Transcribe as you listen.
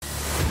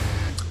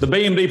The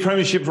BMD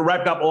Premiership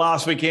wrapped up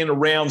last weekend,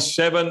 round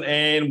 7,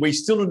 and we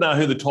still didn't know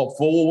who the top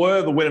 4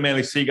 were. The Winner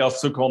Manly Seagulls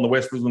took on the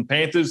West Brisbane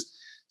Panthers.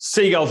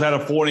 Seagulls had a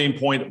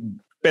 14-point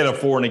better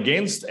for and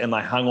against, and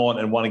they hung on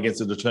and won against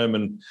a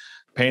determined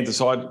Panther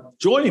side.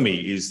 Joining me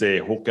is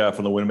their hooker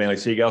from the Winner Manly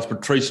Seagulls,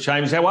 Patrice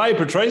Chambers. How are you,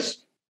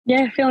 Patrice?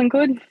 Yeah, feeling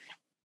good.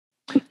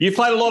 You've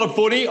played a lot of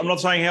footy. I'm not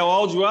saying how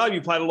old you are.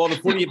 You played a lot of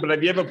footy, but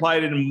have you ever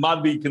played in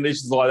muddy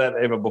conditions like that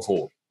ever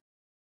before?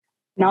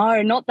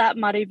 No, not that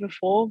muddy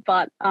before,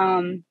 but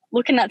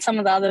looking at some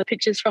of the other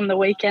pictures from the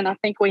weekend, I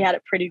think we had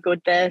it pretty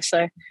good there,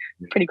 so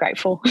pretty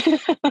grateful.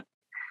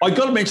 I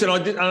got to mention,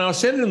 I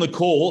said it in the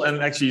call,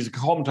 and actually as a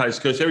commentator's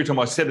curse, every time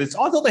I said this,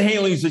 I thought the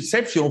handling was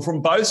exceptional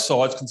from both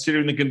sides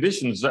considering the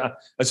conditions.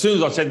 As soon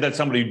as I said that,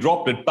 somebody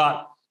dropped it,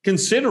 but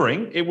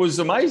considering it was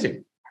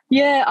amazing.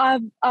 Yeah,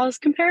 I was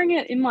comparing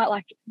it in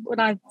my, when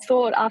I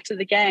thought after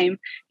the game,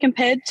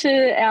 compared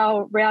to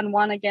our round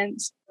 1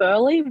 against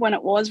Burleigh when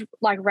it was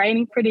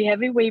raining pretty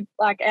heavy.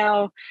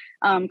 Our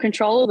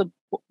control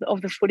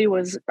of the footy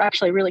was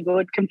actually really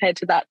good compared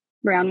to that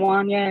round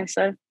 1. Yeah,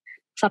 so I was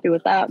happy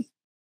with that.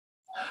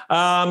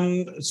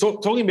 So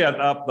talking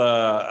about up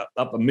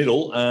the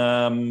middle,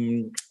 I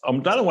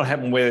don't know what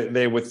happened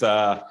with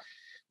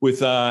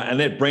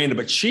Annette Brander,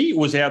 but she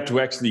was out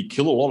to actually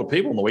kill a lot of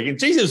people on the weekend.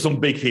 Geez, there's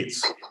some big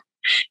hits.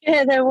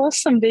 Yeah, there was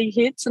some big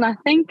hits, and I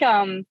think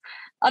I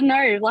don't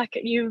know,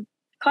 you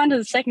kind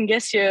of second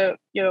guess the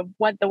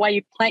way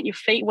you plant your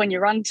feet when you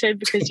run to,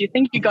 because you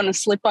think you're going to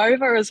slip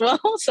over as well.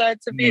 So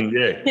it's a bit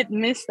hit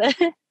and miss there.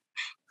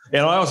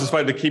 And I also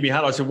spoke to Kimmy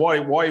Hunt. I said, why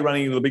are you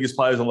running into the biggest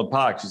players on the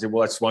park? She said,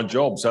 well, that's my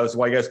job. So that's the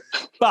way it goes.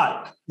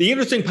 But the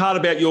interesting part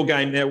about your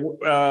game now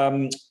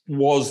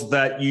was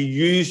that you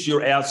used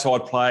your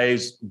outside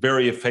players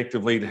very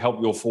effectively to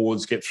help your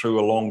forwards get through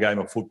a long game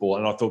of football.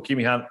 And I thought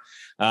Kimmy Hunt,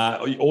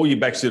 all your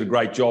backs did a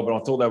great job. And I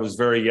thought that was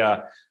very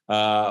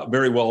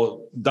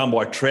well done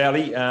by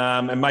Trouty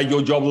and made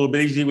your job a little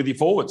bit easier with your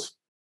forwards.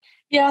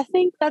 Yeah, I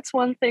think that's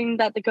one thing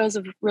that the girls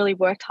have really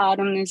worked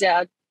hard on is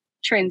our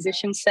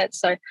transition set.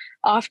 So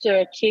after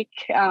a kick,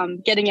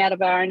 getting out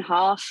of our own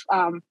half,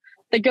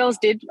 the girls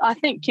did. I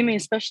think Kimmy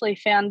especially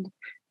found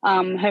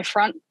her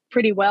front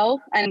pretty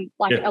well, and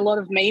a lot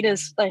of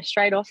meters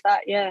straight off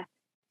that. Yeah.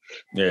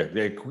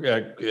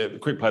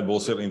 Quick play ball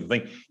certainly the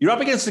thing. You're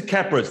up against the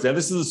Capras now.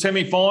 This is the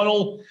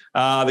semi-final.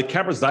 The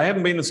Capras, they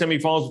haven't been in the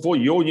semi-finals before.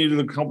 You're new to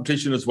the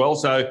competition as well.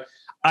 So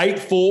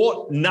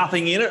 8-4,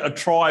 nothing in it. A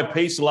try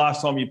apiece the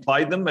last time you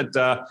played them at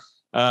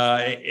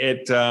BMD,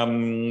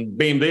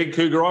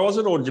 Cougarai, was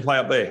it, or did you play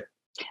up there?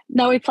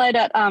 No, we played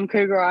at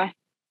Cougarai.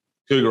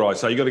 Cougarai,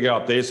 so you got to go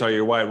up there, so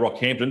you're away at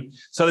Rockhampton.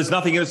 So there's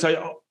nothing in it.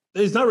 So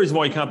there's no reason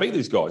why you can't beat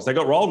these guys. They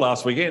got rolled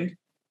last weekend.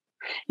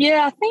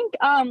 Yeah, I think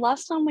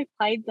last time we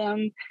played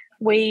them,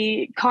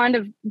 we kind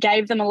of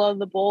gave them a lot of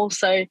the ball,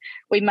 so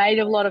we made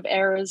a lot of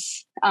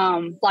errors,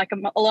 a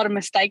lot of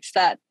mistakes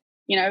that,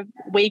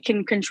 we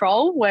can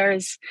control,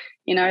 whereas,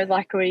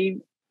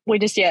 we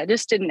just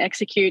didn't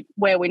execute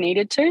where we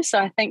needed to. So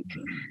I think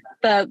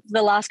the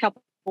last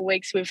couple of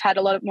weeks we've had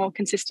a lot more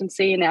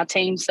consistency in our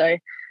team. So,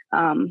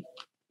 I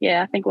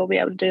think we'll be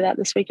able to do that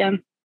this weekend.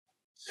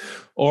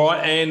 All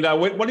right. And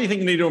what do you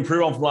think you need to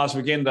improve on from last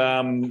weekend?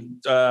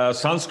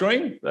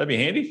 Sunscreen? That'd be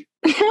handy.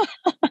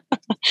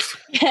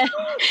 Yeah,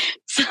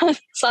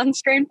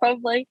 sunscreen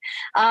probably.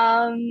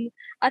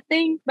 I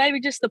think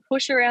maybe just the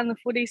push around the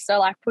footy.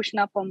 So pushing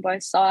up on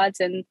both sides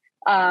and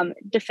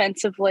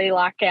defensively,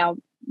 our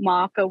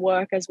marker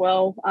work as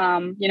well.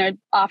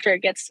 After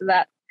it gets to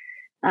that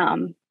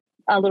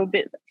a little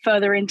bit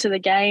further into the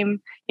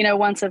game,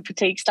 once the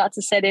fatigue starts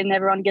to set in,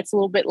 everyone gets a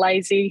little bit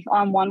lazy.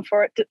 I'm one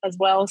for it as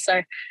well.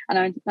 So I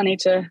know I need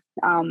to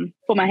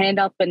put my hand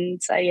up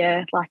and say,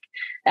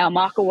 our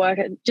marker work,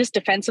 just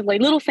defensively,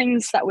 little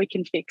things that we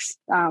can fix.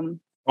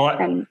 All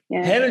right.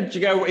 How did you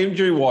go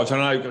injury-wise?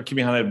 I know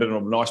Kimmy Hunt had a bit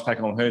of a nice pack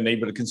on her knee,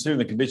 but considering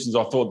the conditions,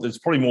 I thought there's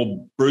probably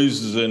more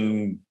bruises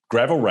and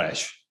gravel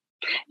rash.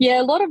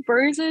 Yeah, a lot of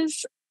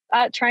bruises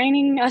at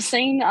training I've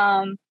seen.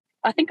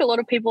 I think a lot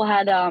of people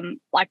had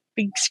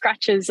big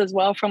scratches as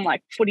well from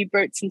footy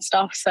boots and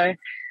stuff. So,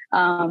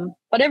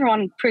 but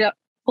everyone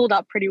pulled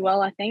up pretty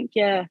well, I think.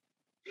 Yeah.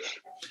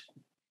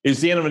 It's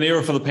the end of an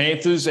era for the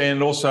Panthers,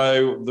 and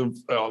also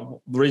the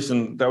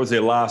reason that was their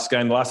last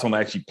game, the last time they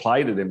actually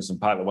played at Emerson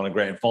Park, they won a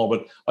grand final.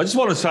 But I just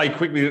want to say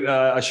quickly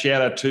a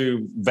shout out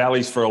to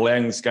Valleys for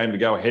allowing this game to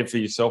go ahead for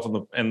yourself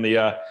and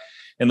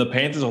the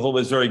Panthers. I thought it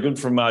was very good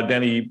from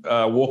Danny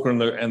Walker and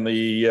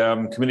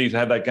the committee to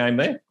have that game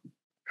there.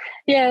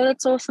 Yeah,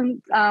 that's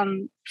awesome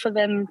for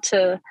them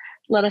to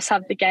let us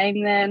have the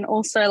game there. And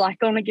also, I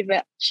want to give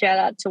a shout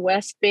out to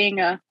West, being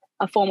a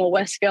former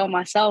West girl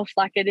myself.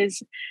 It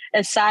is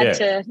sad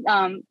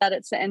that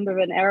it's the end of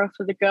an era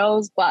for the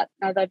girls, but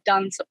they've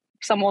done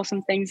some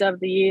awesome things over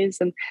the years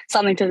and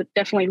something to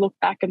definitely look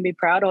back and be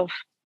proud of.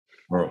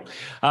 Right.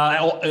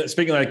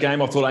 Speaking of that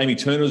game, I thought Amy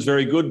Turner was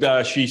very good.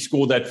 She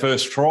scored that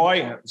first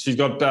try. She's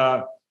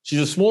the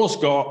smallest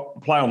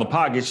player on the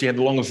park, yet she had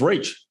the longest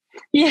reach.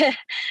 Yeah,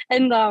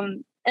 and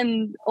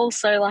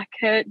also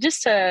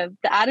the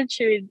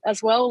attitude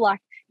as well.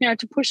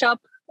 to push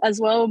up as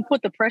well and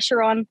put the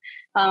pressure on.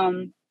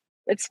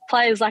 It's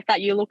players like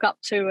that you look up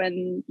to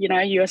and,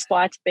 you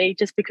aspire to be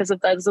just because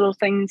of those little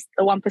things,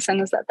 the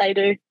 1%ers that they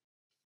do.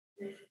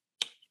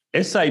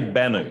 S.A.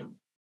 Banu,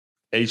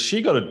 has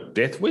she got a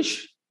death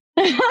wish?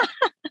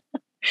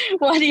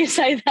 Why do you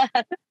say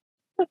that?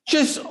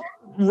 Just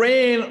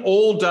ran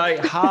all day,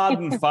 hard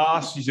and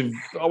fast.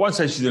 I won't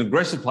say she's an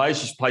aggressive player.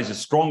 She plays a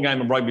strong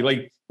game of rugby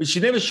league, but she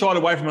never shied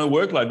away from her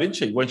workload, did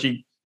she? When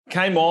she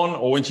came on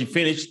or when she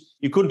finished,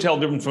 you couldn't tell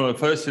the difference from her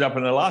first sit-up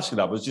and her last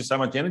sit-up. It was just so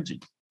much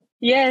energy.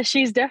 Yeah,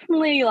 she's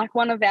definitely like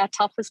one of our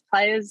toughest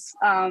players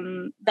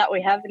that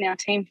we have in our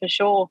team for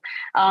sure.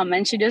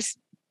 And she just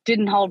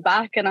didn't hold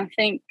back. And I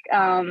think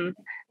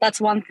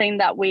that's one thing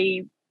that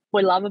we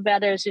love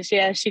about her is just,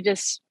 she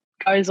just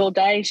goes all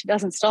day. She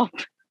doesn't stop.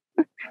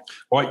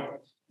 Right.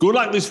 Good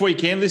luck this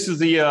weekend. This is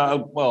the, I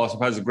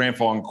suppose the grand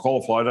final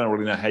qualifier. I don't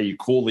really know how you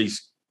call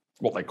these,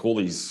 what they call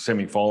these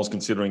semi-finals,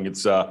 considering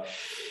it's 1v4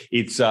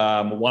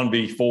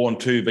 and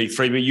 2v3.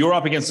 But you're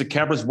up against the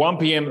Capras, 1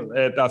 p.m.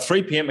 at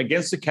 3 p.m.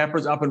 against the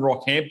Capras up in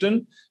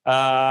Rockhampton.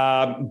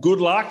 Good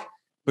luck.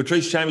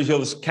 Patrice Chambers, you're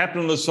the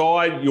captain of the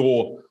side.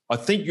 I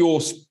think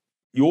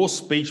your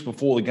speech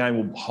before the game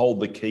will hold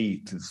the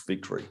key to this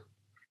victory.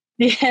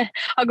 Yeah,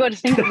 I've got to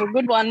think of a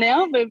good one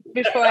now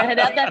before I head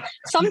out there.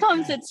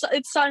 Sometimes it's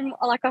so,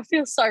 like, I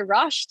feel so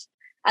rushed,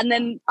 and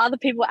then other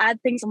people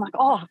add things. I'm like,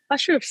 oh, I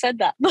should have said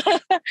that.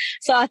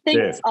 So I think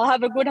I'll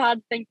have a good hard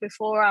think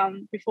before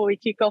we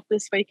kick off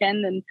this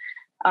weekend,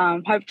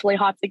 and hopefully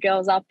hype the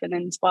girls up and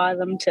inspire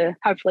them to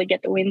hopefully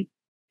get the win.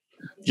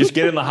 Just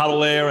get in the huddle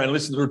there and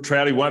listen to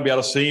Trout. He won't be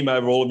able to see him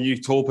over all of you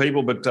tall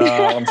people, but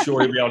I'm sure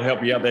he'll be able to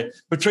help you out there.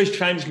 Patrice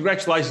Chambers,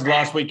 congratulations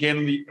last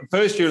weekend. The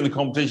first year in the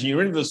competition,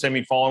 you're into the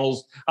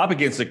semi-finals, up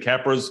against the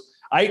Capras,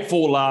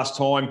 8-4 last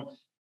time.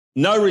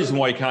 No reason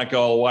why you can't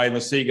go all the way. And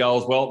the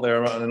Seagulls, well,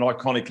 they're an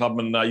iconic club,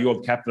 and you're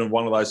the captain of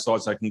one of those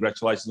sides, so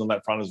congratulations on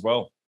that front as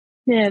well.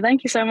 Yeah,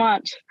 thank you so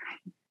much.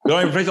 Good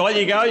on you, Patrice. I'll let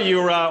you go.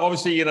 You're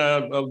obviously in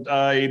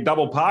a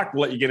double park.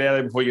 We'll let you get out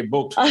there before you get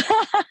booked.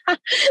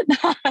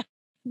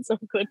 It's all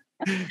good.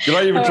 Good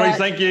on you, Patrice. Right.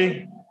 Thank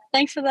you.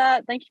 Thanks for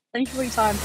that. Thank you for your time.